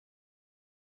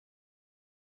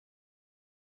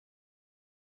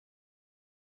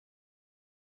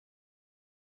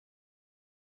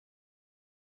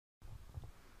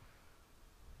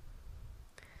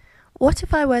What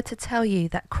if I were to tell you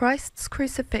that Christ's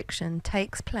crucifixion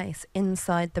takes place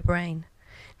inside the brain?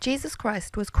 Jesus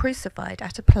Christ was crucified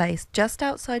at a place just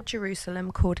outside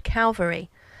Jerusalem called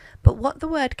Calvary, but what the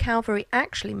word Calvary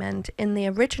actually meant in the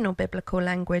original biblical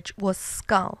language was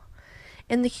skull.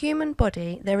 In the human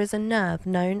body there is a nerve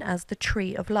known as the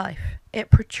tree of life.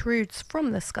 It protrudes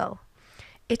from the skull.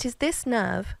 It is this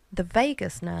nerve, the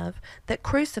vagus nerve, that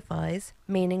crucifies,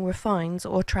 meaning refines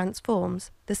or transforms,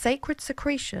 the sacred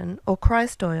secretion or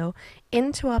Christ oil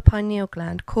into our pineal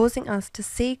gland, causing us to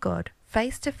see God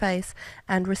face to face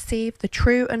and receive the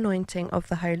true anointing of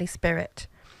the Holy Spirit.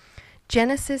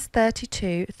 Genesis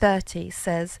 32:30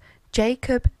 says,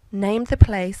 Jacob named the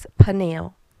place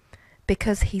Peniel,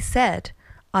 because he said,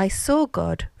 I saw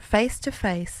God face to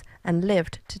face and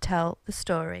lived to tell the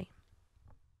story.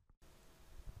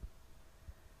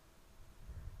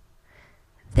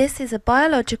 This is a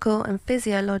biological and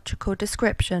physiological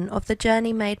description of the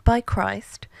journey made by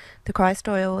Christ, the Christ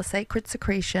oil or sacred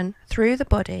secretion, through the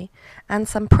body, and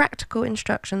some practical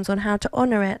instructions on how to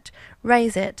honour it,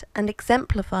 raise it, and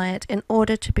exemplify it in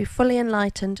order to be fully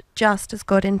enlightened just as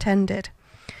God intended.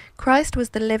 Christ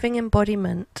was the living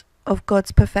embodiment of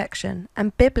God's perfection,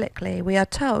 and biblically we are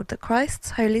told that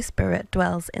Christ's Holy Spirit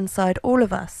dwells inside all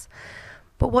of us.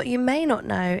 But what you may not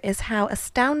know is how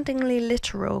astoundingly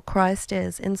literal Christ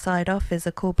is inside our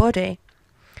physical body.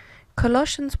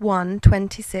 Colossians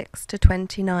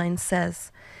 1:26-29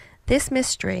 says, This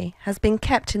mystery has been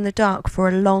kept in the dark for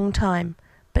a long time,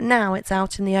 but now it's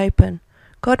out in the open.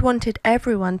 God wanted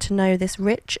everyone to know this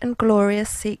rich and glorious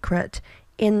secret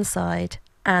inside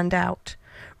and out,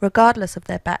 regardless of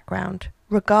their background,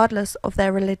 regardless of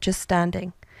their religious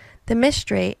standing. The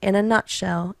mystery, in a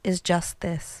nutshell, is just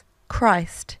this.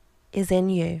 Christ is in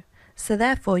you, so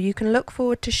therefore you can look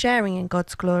forward to sharing in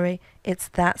God's glory. It's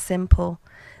that simple.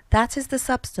 That is the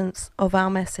substance of our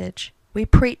message. We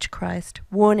preach Christ,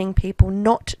 warning people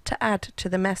not to add to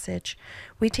the message.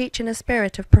 We teach in a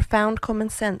spirit of profound common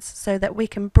sense so that we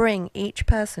can bring each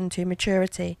person to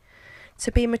maturity. To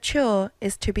be mature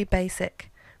is to be basic.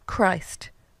 Christ,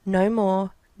 no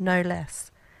more, no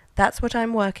less. That's what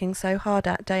I'm working so hard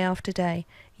at day after day,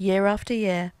 year after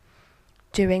year,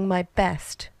 doing my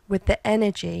best with the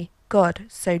energy God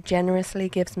so generously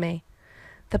gives me.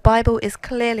 The Bible is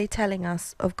clearly telling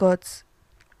us of God's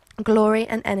glory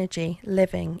and energy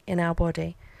living in our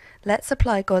body. Let's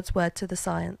apply God's word to the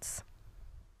science.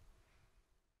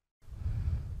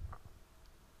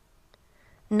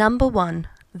 Number 1,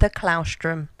 the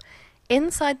claustrum.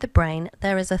 Inside the brain,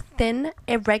 there is a thin,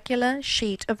 irregular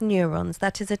sheet of neurons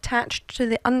that is attached to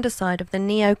the underside of the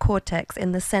neocortex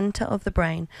in the center of the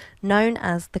brain, known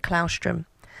as the claustrum.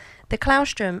 The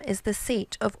claustrum is the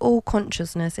seat of all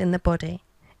consciousness in the body.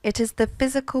 It is the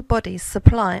physical body's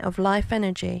supply of life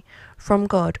energy from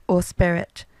God or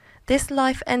spirit. This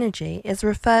life energy is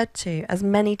referred to as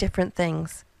many different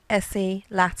things: esse,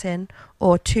 Latin,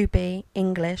 or to be,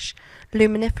 English,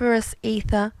 luminiferous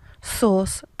ether,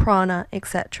 source, prana,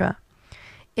 etc.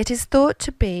 It is thought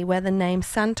to be where the name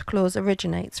Santa Claus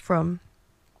originates from,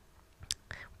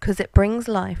 because it brings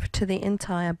life to the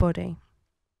entire body.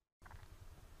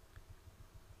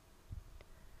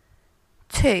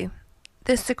 2.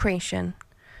 The secretion,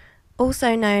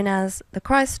 also known as the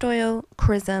Christ oil,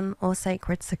 chrism, or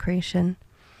sacred secretion.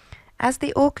 As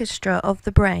the orchestra of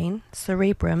the brain,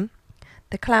 cerebrum,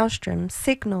 the claustrum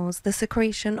signals the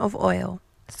secretion of oil,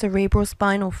 cerebral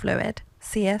spinal fluid,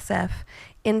 CSF,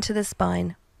 into the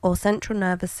spine, or central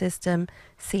nervous system,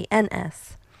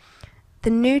 CNS. The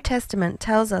New Testament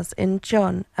tells us in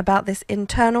John about this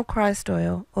internal Christ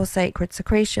oil, or sacred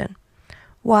secretion.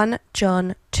 1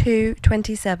 John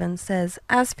 2:27 says,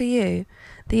 As for you,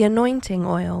 the anointing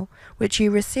oil, which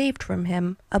you received from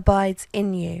him, abides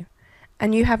in you,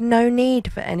 and you have no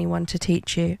need for anyone to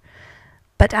teach you,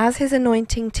 but as his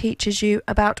anointing teaches you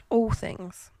about all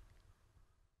things.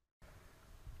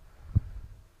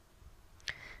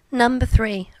 Number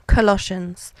 3,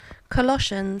 Colossians.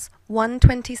 Colossians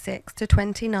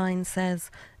 1:26-29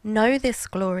 says, Know this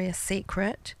glorious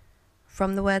secret,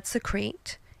 from the word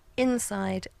secrete,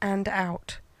 inside and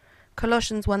out.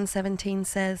 Colossians 1:17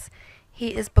 says,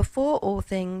 He is before all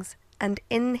things, and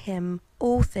in him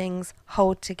all things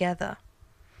hold together.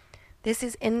 This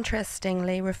is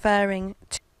interestingly referring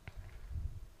to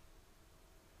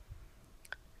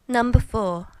Number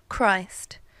 4,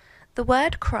 Christ. The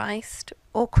word Christ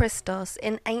or Christos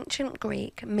in ancient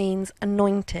Greek means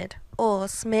anointed or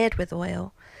smeared with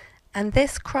oil, and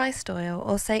this Christ oil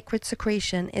or sacred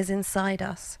secretion is inside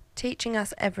us, teaching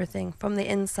us everything from the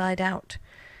inside out.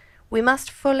 We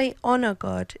must fully honour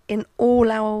God in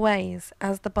all our ways,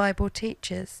 as the Bible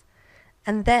teaches.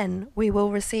 and then we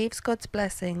will receive God's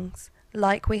blessings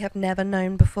like we have never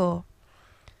known before.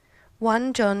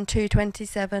 1 John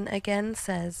 2:27 again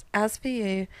says, "As for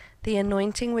you, the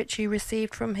anointing which you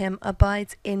received from him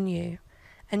abides in you,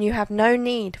 and you have no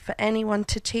need for anyone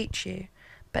to teach you,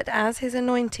 but as his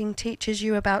anointing teaches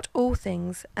you about all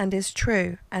things, and is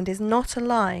true, and is not a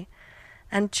lie,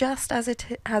 and just as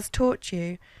it has taught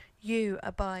you, you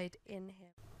abide in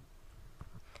him."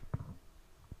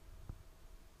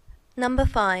 Number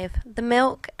 5. The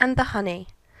milk and the honey.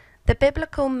 The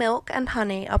biblical milk and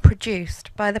honey are produced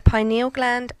by the pineal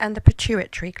gland and the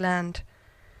pituitary gland.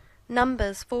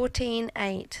 Numbers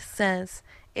 14:8 says,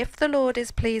 "If the Lord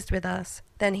is pleased with us,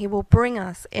 then he will bring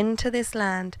us into this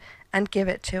land and give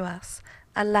it to us,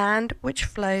 a land which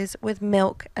flows with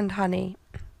milk and honey."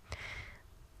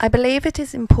 I believe it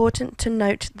is important to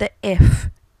note the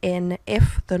 "if" in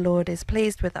 "if the Lord is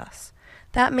pleased with us."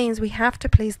 That means we have to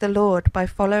please the Lord by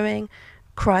following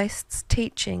Christ's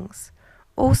teachings,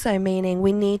 also meaning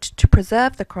we need to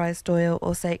preserve the Christ oil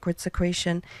or sacred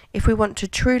secretion if we want to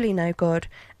truly know God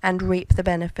and reap the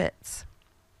benefits.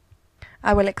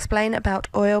 I will explain about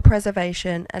oil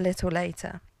preservation a little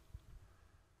later.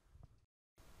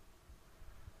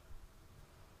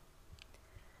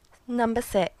 Number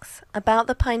 6. About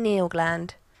the pineal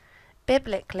gland.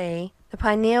 Biblically, the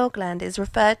pineal gland is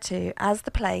referred to as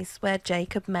the place where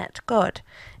Jacob met God.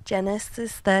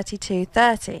 Genesis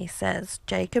 32:30 says,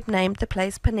 "Jacob named the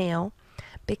place Peniel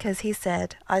because he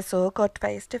said, 'I saw God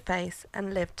face to face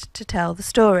and lived to tell the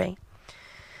story.'"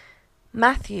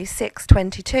 Matthew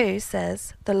 6:22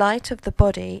 says, "The light of the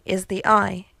body is the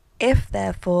eye. If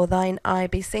therefore thine eye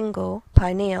be single,"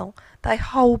 pineal, "thy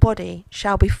whole body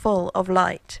shall be full of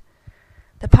light."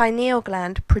 The pineal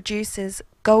gland produces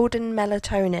golden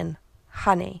melatonin,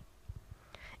 honey.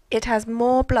 It has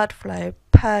more blood flow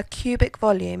per cubic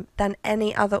volume than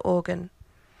any other organ.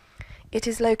 It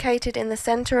is located in the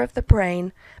center of the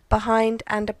brain, behind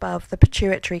and above the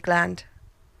pituitary gland.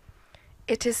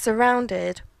 It is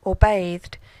surrounded or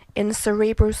bathed in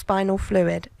cerebrospinal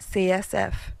fluid,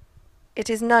 CSF. It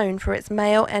is known for its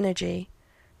male energy,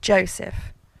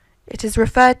 Joseph. It is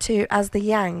referred to as the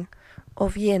yang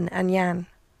of yin and yang.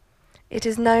 It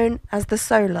is known as the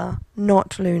solar,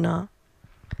 not lunar.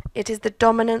 It is the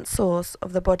dominant source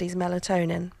of the body's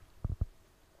melatonin.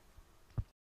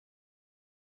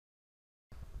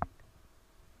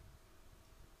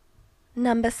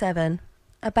 Number 7.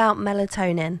 About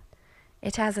melatonin.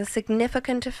 It has a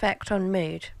significant effect on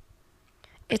mood.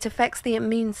 It affects the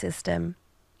immune system.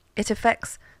 It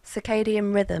affects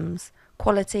circadian rhythms,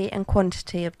 quality and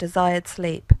quantity of desired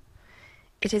sleep.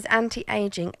 It is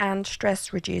anti-aging and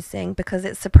stress-reducing because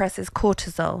it suppresses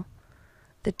cortisol,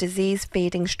 the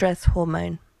disease-feeding stress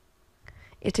hormone.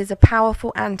 It is a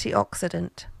powerful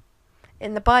antioxidant.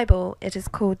 In the Bible, it is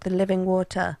called the living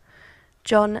water.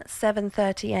 John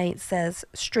 7:38 says,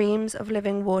 "Streams of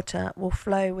living water will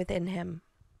flow within him."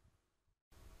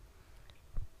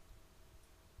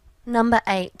 Number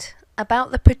 8.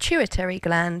 About the pituitary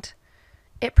gland.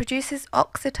 It produces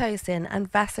oxytocin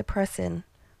and vasopressin,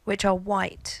 which are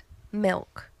white,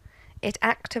 milk. It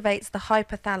activates the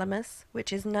hypothalamus,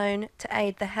 which is known to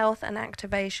aid the health and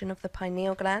activation of the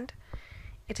pineal gland.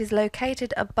 It is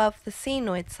located above the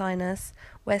sphenoid sinus,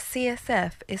 where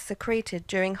CSF is secreted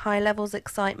during high levels of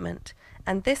excitement,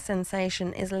 and this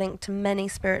sensation is linked to many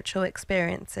spiritual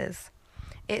experiences.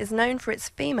 It is known for its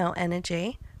female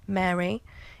energy, Mary.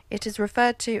 It is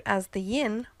referred to as the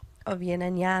yin of yin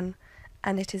and yang,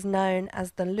 and it is known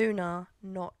as the lunar,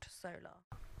 not solar.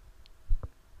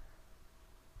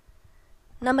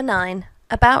 Number 9.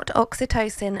 About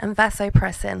oxytocin and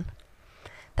vasopressin.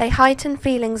 They heighten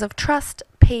feelings of trust,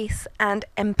 peace, and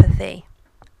empathy,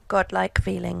 godlike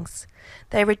feelings.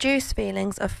 They reduce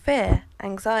feelings of fear,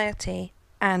 anxiety,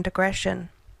 and aggression.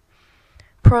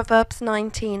 Proverbs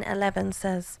 19:11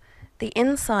 says, "The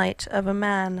insight of a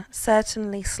man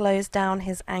certainly slows down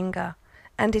his anger,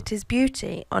 and it is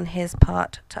beauty on his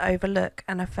part to overlook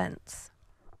an offense."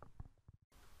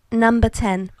 Number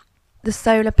 10. The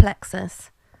solar plexus.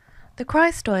 The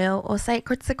Christ oil or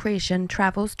sacred secretion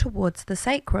travels towards the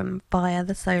sacrum via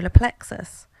the solar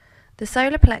plexus. The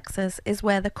solar plexus is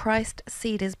where the Christ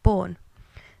seed is born.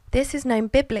 This is known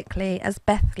biblically as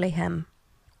Bethlehem,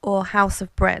 or House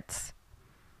of Breads.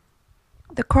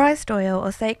 The Christ oil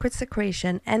or sacred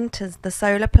secretion enters the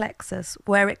solar plexus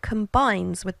where it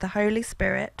combines with the Holy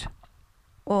Spirit,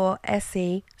 or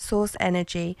SE, source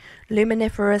energy,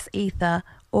 luminiferous ether,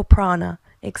 or prana,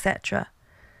 etc.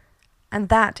 And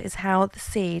that is how the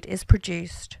seed is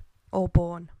produced or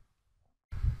born.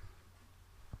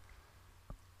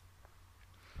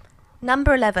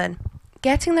 Number 11.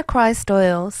 Getting the Christ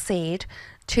oil seed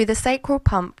to the sacral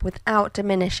pump without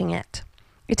diminishing it.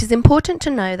 It is important to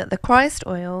know that the Christ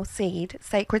oil seed,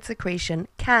 sacred secretion,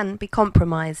 can be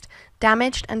compromised,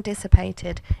 damaged and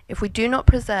dissipated if we do not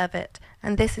preserve it,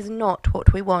 and this is not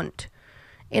what we want.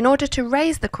 In order to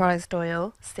raise the Christ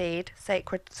oil seed,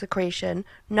 sacred secretion,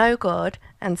 know God,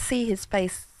 and see his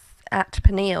face at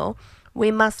Peniel,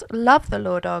 we must love the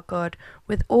Lord our God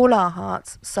with all our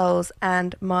hearts, souls,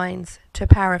 and minds, to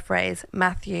paraphrase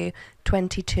Matthew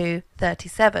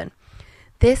 22:37.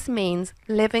 This means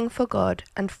living for God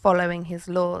and following his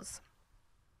laws.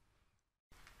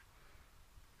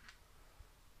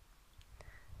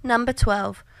 Number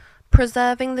 12.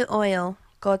 Preserving the oil,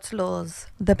 God's laws,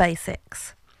 the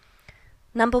basics.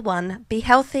 Number 1. Be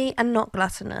healthy and not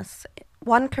gluttonous.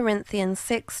 1 Corinthians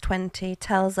 6:20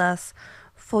 tells us,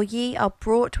 "For ye are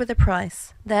bought with a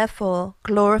price, therefore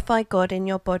glorify God in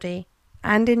your body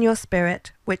and in your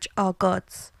spirit, which are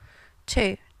God's."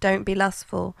 2. Don't be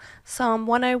lustful. Psalm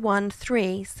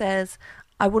 101:3 says,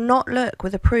 "I will not look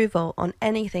with approval on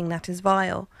anything that is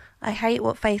vile. I hate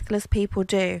what faithless people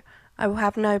do. I will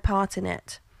have no part in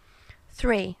it."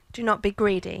 3. Do not be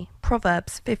greedy.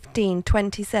 Proverbs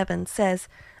 15:27 says,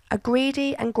 "A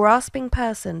greedy and grasping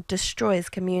person destroys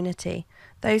community.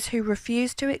 Those who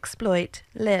refuse to exploit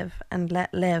live and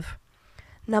let live."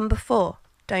 Number 4.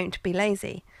 Don't be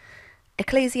lazy.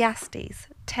 Ecclesiastes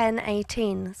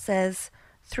 10:18 says,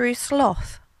 "Through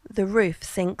sloth the roof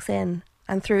sinks in,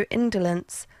 and through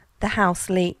indolence the house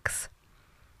leaks."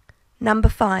 Number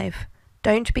 5.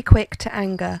 Don't be quick to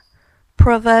anger.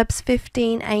 Proverbs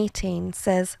 15:18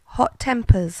 says, "Hot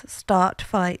tempers start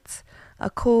fights. A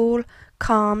cool,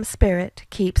 calm spirit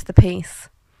keeps the peace."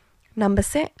 Number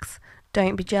 6.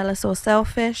 Don't be jealous or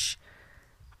selfish.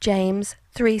 James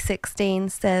 3:16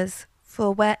 says,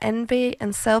 "For where envy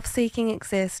and self-seeking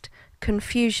exist,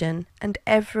 confusion and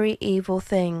every evil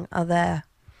thing are there."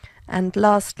 And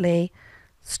lastly,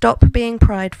 stop being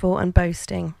prideful and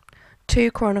boasting. 2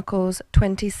 Chronicles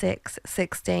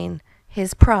 26:16.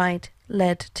 His pride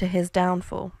led to his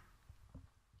downfall.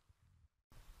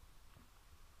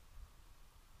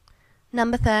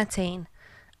 Number 13.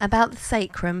 About the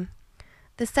sacrum.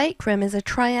 The sacrum is a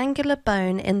triangular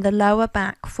bone in the lower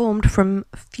back formed from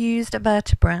fused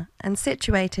vertebrae and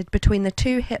situated between the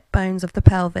 2 hip bones of the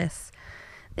pelvis.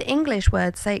 The English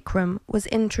word sacrum was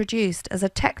introduced as a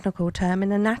technical term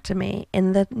in anatomy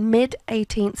in the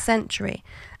mid-18th century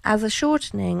as a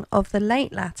shortening of the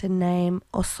late Latin name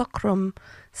ossacrum,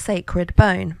 sacred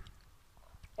bone.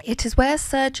 It is where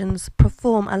surgeons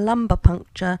perform a lumbar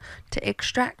puncture to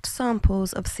extract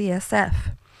samples of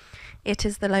CSF. It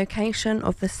is the location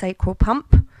of the sacral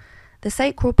pump. The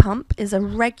sacral pump is a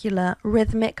regular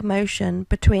rhythmic motion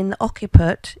between the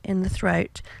occiput in the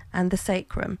throat and the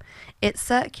sacrum. It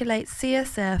circulates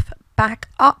CSF back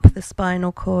up the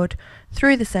spinal cord,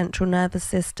 through the central nervous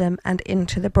system and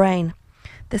into the brain.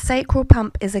 The sacral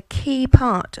pump is a key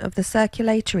part of the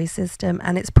circulatory system,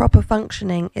 and its proper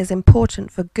functioning is important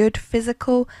for good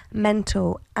physical,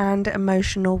 mental, and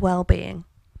emotional well-being.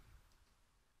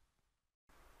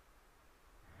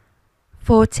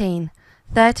 14.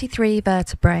 33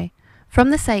 vertebrae.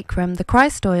 From the sacrum, the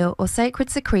Christ oil or sacred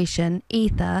secretion,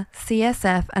 ether,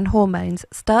 CSF, and hormones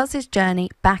starts its journey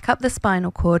back up the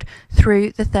spinal cord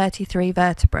through the 33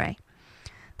 vertebrae.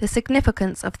 The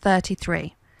significance of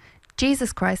 33.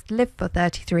 Jesus Christ lived for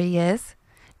 33 years.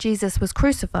 Jesus was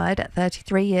crucified at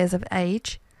 33 years of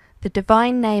age. The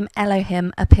divine name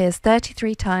Elohim appears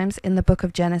 33 times in the book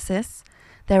of Genesis.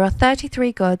 There are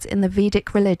 33 gods in the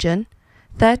Vedic religion.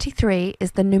 33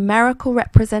 is the numerical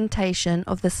representation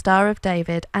of the Star of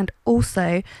David and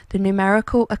also the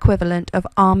numerical equivalent of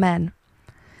Amen.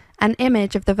 An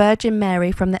image of the Virgin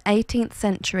Mary from the 18th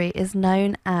century is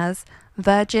known as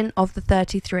Virgin of the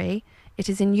 33. It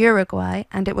is in Uruguay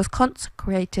and it was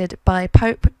consecrated by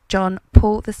Pope John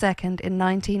Paul II in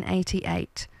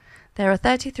 1988. There are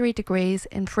 33 degrees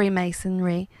in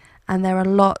Freemasonry and there are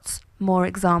lots more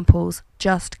examples.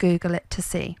 Just Google it to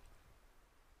see.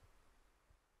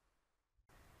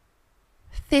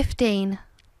 15.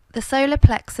 The solar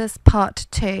plexus, part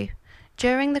 2.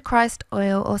 During the Christ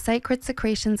oil or sacred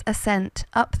secretion's ascent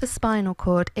up the spinal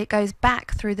cord, it goes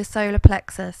back through the solar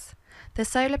plexus. The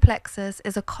solar plexus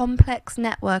is a complex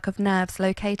network of nerves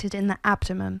located in the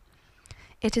abdomen.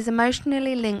 It is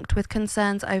emotionally linked with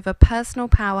concerns over personal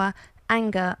power,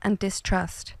 anger, and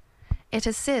distrust. It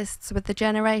assists with the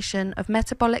generation of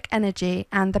metabolic energy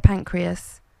and the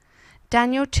pancreas.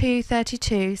 Daniel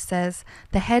 2:32 says,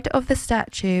 "The head of the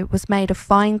statue was made of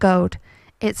fine gold,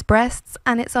 its breasts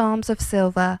and its arms of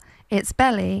silver, its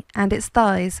belly and its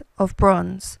thighs of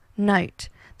bronze." Note,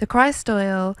 The Christ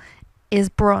oil is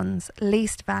bronze,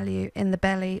 least value in the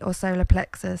belly or solar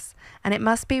plexus, and it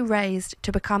must be raised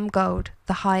to become gold,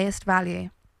 the highest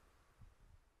value.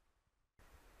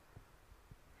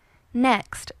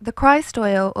 Next, the Christ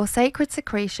oil or sacred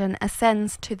secretion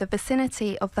ascends to the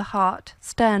vicinity of the heart,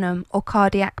 sternum, or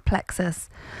cardiac plexus.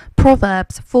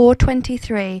 Proverbs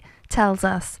 4:23 tells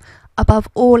us, "Above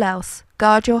all else,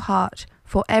 guard your heart,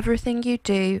 for everything you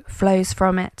do flows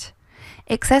from it."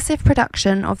 Excessive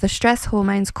production of the stress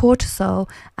hormones cortisol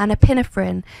and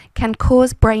epinephrine can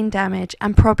cause brain damage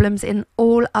and problems in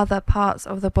all other parts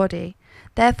of the body.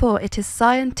 Therefore, it is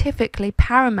scientifically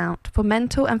paramount for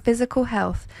mental and physical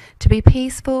health to be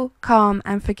peaceful, calm,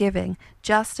 and forgiving,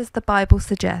 just as the Bible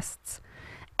suggests.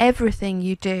 Everything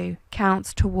you do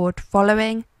counts toward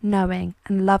following, knowing,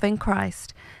 and loving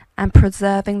Christ and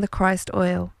preserving the Christ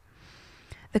oil.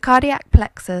 The cardiac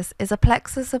plexus is a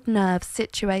plexus of nerves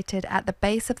situated at the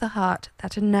base of the heart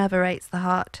that innervates the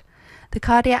heart. The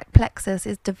cardiac plexus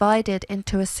is divided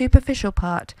into a superficial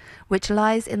part, which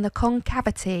lies in the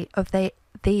concavity of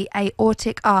the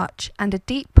aortic arch, and a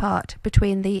deep part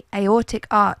between the aortic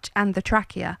arch and the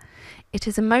trachea. It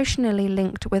is emotionally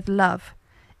linked with love.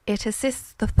 It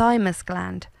assists the thymus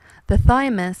gland. The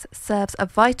thymus serves a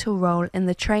vital role in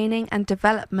the training and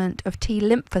development of T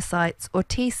lymphocytes or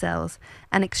T cells,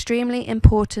 an extremely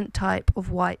important type of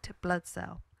white blood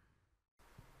cell.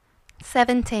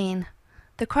 17.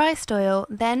 The Christ oil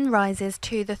then rises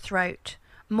to the throat,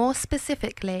 more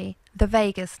specifically the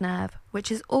vagus nerve,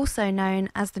 which is also known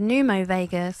as the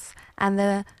pneumovagus and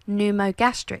the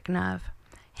pneumogastric nerve.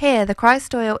 Here the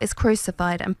Christ oil is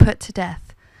crucified and put to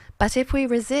death. But if we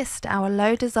resist our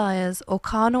low desires or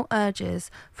carnal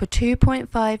urges for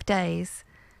 2.5 days,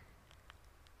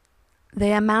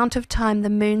 the amount of time the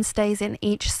moon stays in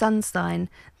each sun sign,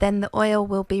 then the oil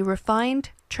will be refined,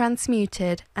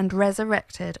 transmuted, and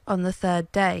resurrected on the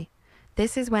third day.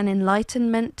 This is when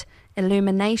enlightenment,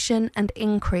 illumination, and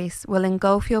increase will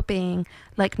engulf your being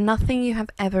like nothing you have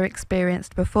ever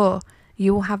experienced before.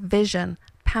 You will have vision,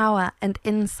 power, and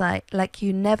insight like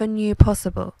you never knew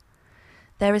possible.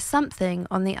 There is something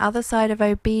on the other side of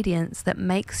obedience that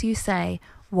makes you say,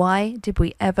 "Why did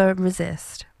we ever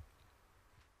resist?"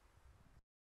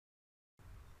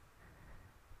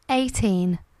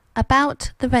 18.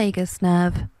 About the vagus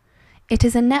nerve. It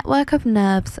is a network of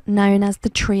nerves known as the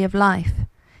tree of life.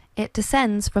 It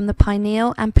descends from the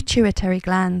pineal and pituitary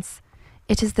glands.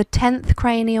 It is the 10th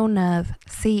cranial nerve,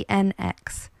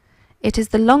 CNX. It is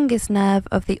the longest nerve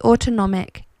of the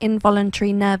autonomic,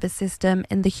 involuntary nervous system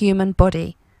in the human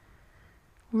body.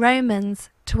 Romans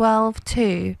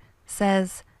 12:2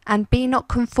 says, "And be not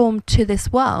conformed to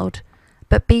this world,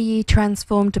 but be ye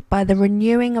transformed by the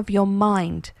renewing of your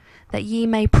mind, that ye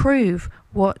may prove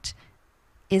what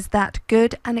is that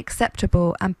good and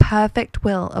acceptable and perfect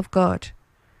will of God."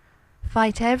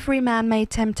 Fight every man-made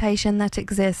temptation that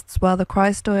exists while the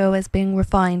Christ oil is being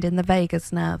refined in the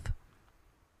vagus nerve.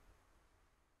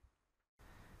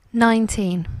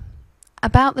 19.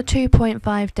 About the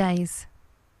 2.5 days.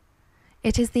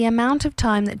 It is the amount of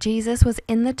time that Jesus was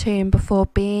in the tomb before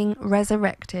being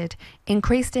resurrected,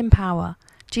 increased in power.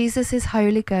 Jesus is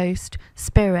Holy Ghost,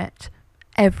 Spirit,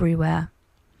 everywhere.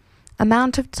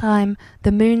 Amount of time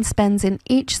the moon spends in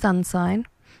each sun sign.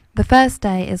 The first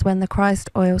day is when the Christ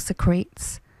oil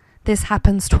secretes. This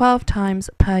happens 12 times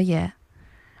per year.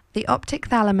 The optic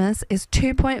thalamus is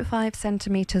 2.5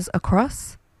 centimeters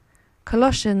across.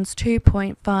 Colossians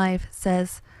 2.5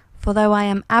 says, "For though I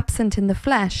am absent in the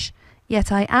flesh,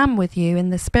 yet I am with you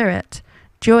in the spirit,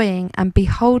 joying and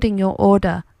beholding your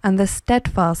order and the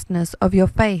steadfastness of your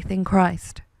faith in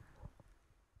Christ."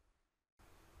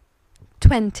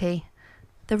 20.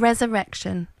 The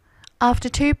resurrection. After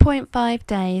 2.5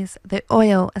 days, the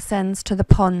oil ascends to the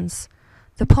pons.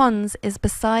 The pons is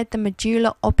beside the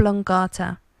medulla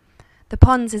oblongata. The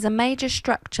pons is a major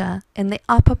structure in the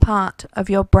upper part of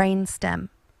your brain stem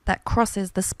that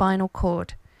crosses the spinal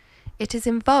cord. It is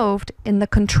involved in the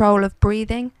control of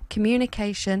breathing,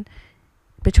 communication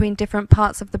between different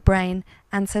parts of the brain,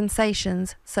 and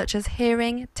sensations such as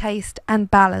hearing, taste, and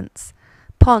balance.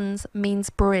 Pons means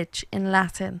bridge in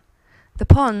Latin. The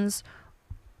pons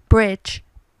bridge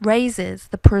raises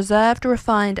the preserved,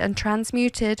 refined, and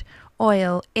transmuted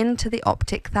oil into the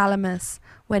optic thalamus,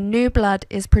 where new blood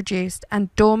is produced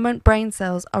and dormant brain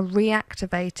cells are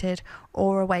reactivated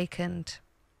or awakened.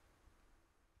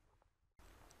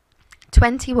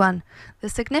 21. The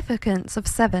significance of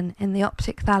 7 in the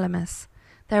optic thalamus.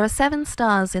 There are 7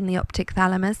 stars in the optic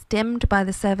thalamus, dimmed by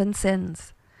the 7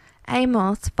 sins.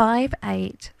 Amos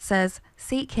 5:8 says,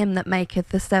 "Seek him that maketh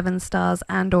the 7 stars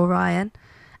and Orion,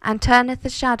 and turneth the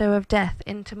shadow of death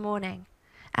into morning,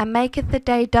 and maketh the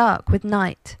day dark with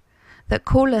night, that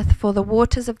calleth for the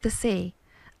waters of the sea,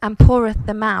 and poureth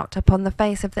them out upon the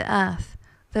face of the earth.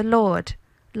 The Lord,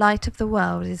 light of the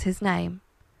world, is his name.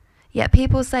 Yet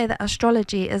people say that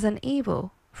astrology is an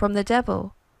evil from the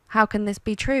devil. How can this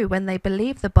be true when they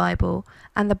believe the Bible,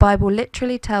 and the Bible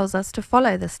literally tells us to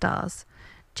follow the stars?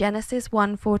 Genesis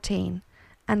 1:14,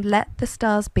 and let the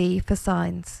stars be for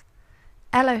signs.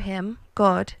 Elohim,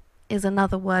 God, is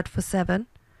another word for 7.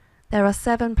 There are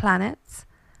 7 planets.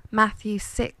 Matthew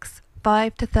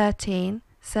 6:5-13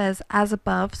 says, as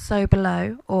above, so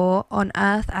below, or on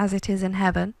earth as it is in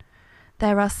heaven.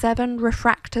 There are 7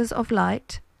 refractors of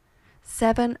light,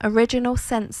 7 original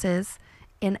senses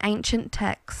in ancient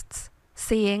texts: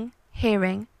 seeing,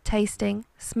 hearing, tasting,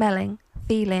 smelling,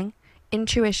 feeling,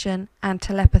 intuition, and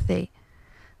telepathy.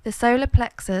 The solar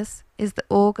plexus is the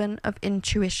organ of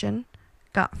intuition,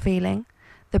 gut feeling.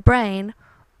 The brain,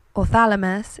 or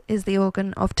thalamus, is the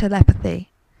organ of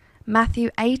telepathy.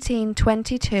 Matthew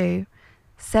 18:22,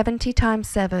 70 times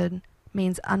 7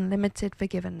 means unlimited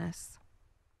forgiveness.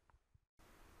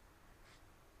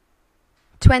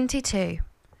 22.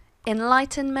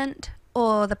 Enlightenment,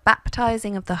 or the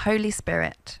baptizing of the Holy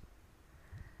Spirit.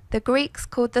 The Greeks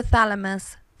called the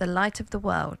thalamus the light of the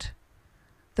world.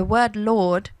 The word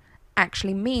Lord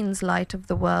actually means light of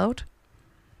the world.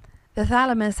 The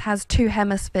thalamus has 2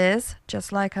 hemispheres,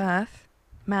 just like Earth.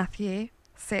 Matthew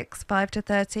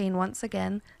 6:5-13, once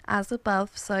again, as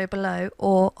above, so below,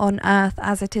 or on earth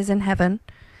as it is in heaven.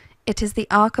 It is the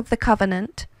Ark of the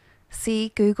Covenant.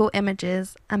 See Google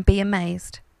Images and be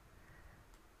amazed.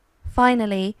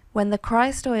 Finally, when the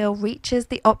Christ oil reaches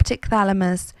the optic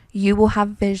thalamus, you will have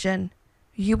vision.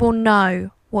 You will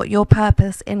know what your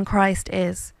purpose in Christ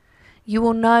is. You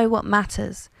will know what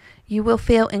matters. You will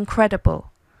feel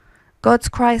incredible. God's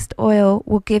Christ oil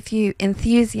will give you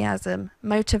enthusiasm,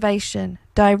 motivation,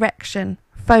 direction,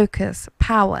 focus,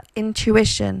 power,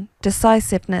 intuition,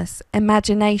 decisiveness,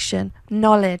 imagination,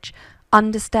 knowledge,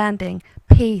 understanding,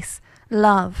 peace,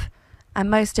 love,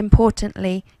 and most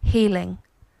importantly, healing.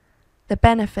 The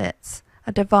benefits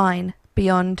are divine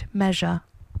beyond measure.